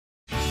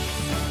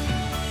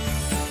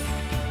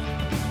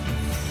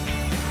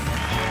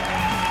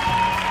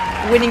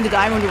winning the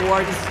Diamond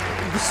Award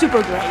is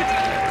super great.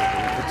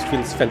 It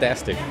feels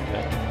fantastic.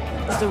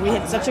 So we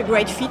had such a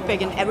great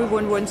feedback, and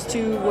everyone wants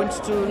to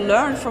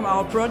learn from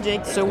our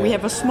project. So we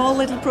have a small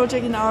little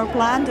project in our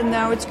plant, and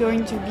now it's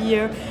going to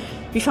be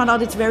we found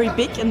out it's very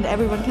big, and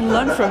everyone can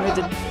learn from it.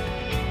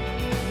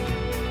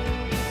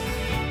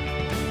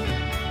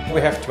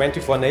 We have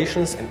 24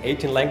 nations and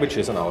 18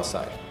 languages on our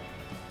side.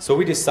 So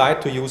we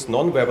decide to use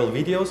non-verbal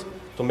videos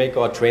to make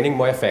our training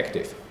more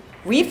effective.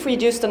 We've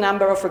reduced the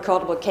number of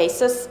recordable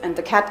cases, and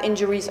the cat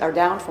injuries are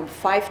down from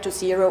 5 to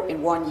 0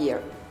 in 1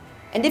 year.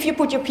 And if you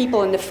put your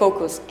people in the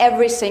focus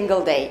every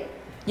single day,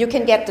 you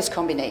can get this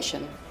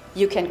combination.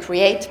 You can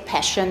create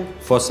passion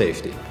For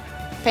safety.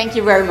 Thank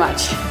you very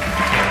much.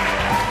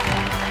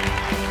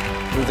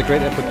 It's a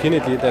great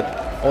opportunity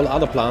that all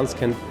other plants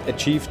can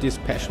achieve this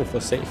passion for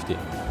safety.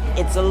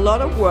 It's a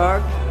lot of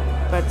work,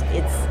 but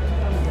it's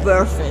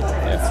worth it.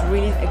 It's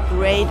really a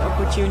great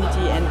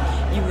opportunity, and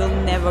you will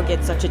never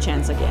get such a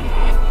chance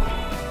again.